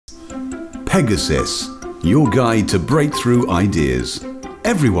Pegasus, your guide to breakthrough ideas.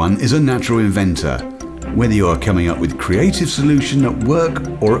 Everyone is a natural inventor, whether you are coming up with creative solution at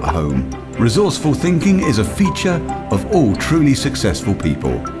work or at home. Resourceful thinking is a feature of all truly successful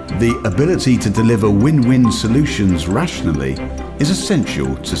people. The ability to deliver win-win solutions rationally is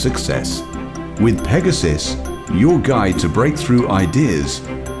essential to success. With Pegasus, your guide to breakthrough ideas,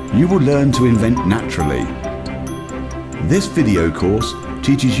 you will learn to invent naturally. This video course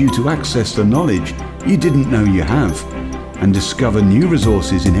teaches you to access the knowledge you didn't know you have and discover new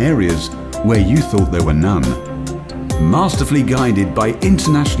resources in areas where you thought there were none. Masterfully guided by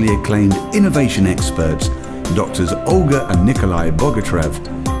internationally acclaimed innovation experts, Drs. Olga and Nikolai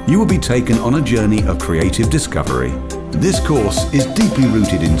Bogachev, you will be taken on a journey of creative discovery. This course is deeply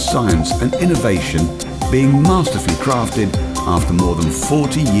rooted in science and innovation, being masterfully crafted after more than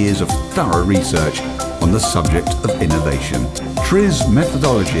 40 years of thorough research on the subject of innovation. TRIZ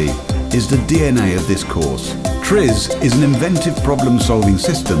methodology is the DNA of this course. TRIZ is an inventive problem-solving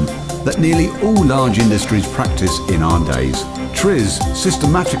system that nearly all large industries practice in our days. TRIZ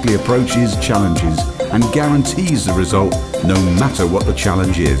systematically approaches challenges and guarantees the result no matter what the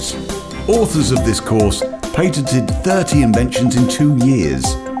challenge is. Authors of this course patented 30 inventions in 2 years.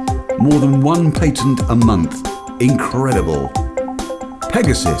 More than 1 patent a month. Incredible.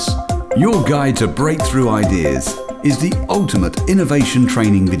 Pegasus, your guide to breakthrough ideas, is the ultimate innovation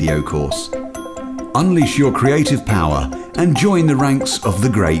training video course. Unleash your creative power and join the ranks of the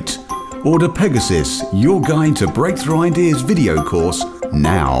great. Order Pegasus, your guide to breakthrough ideas video course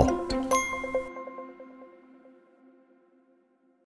now.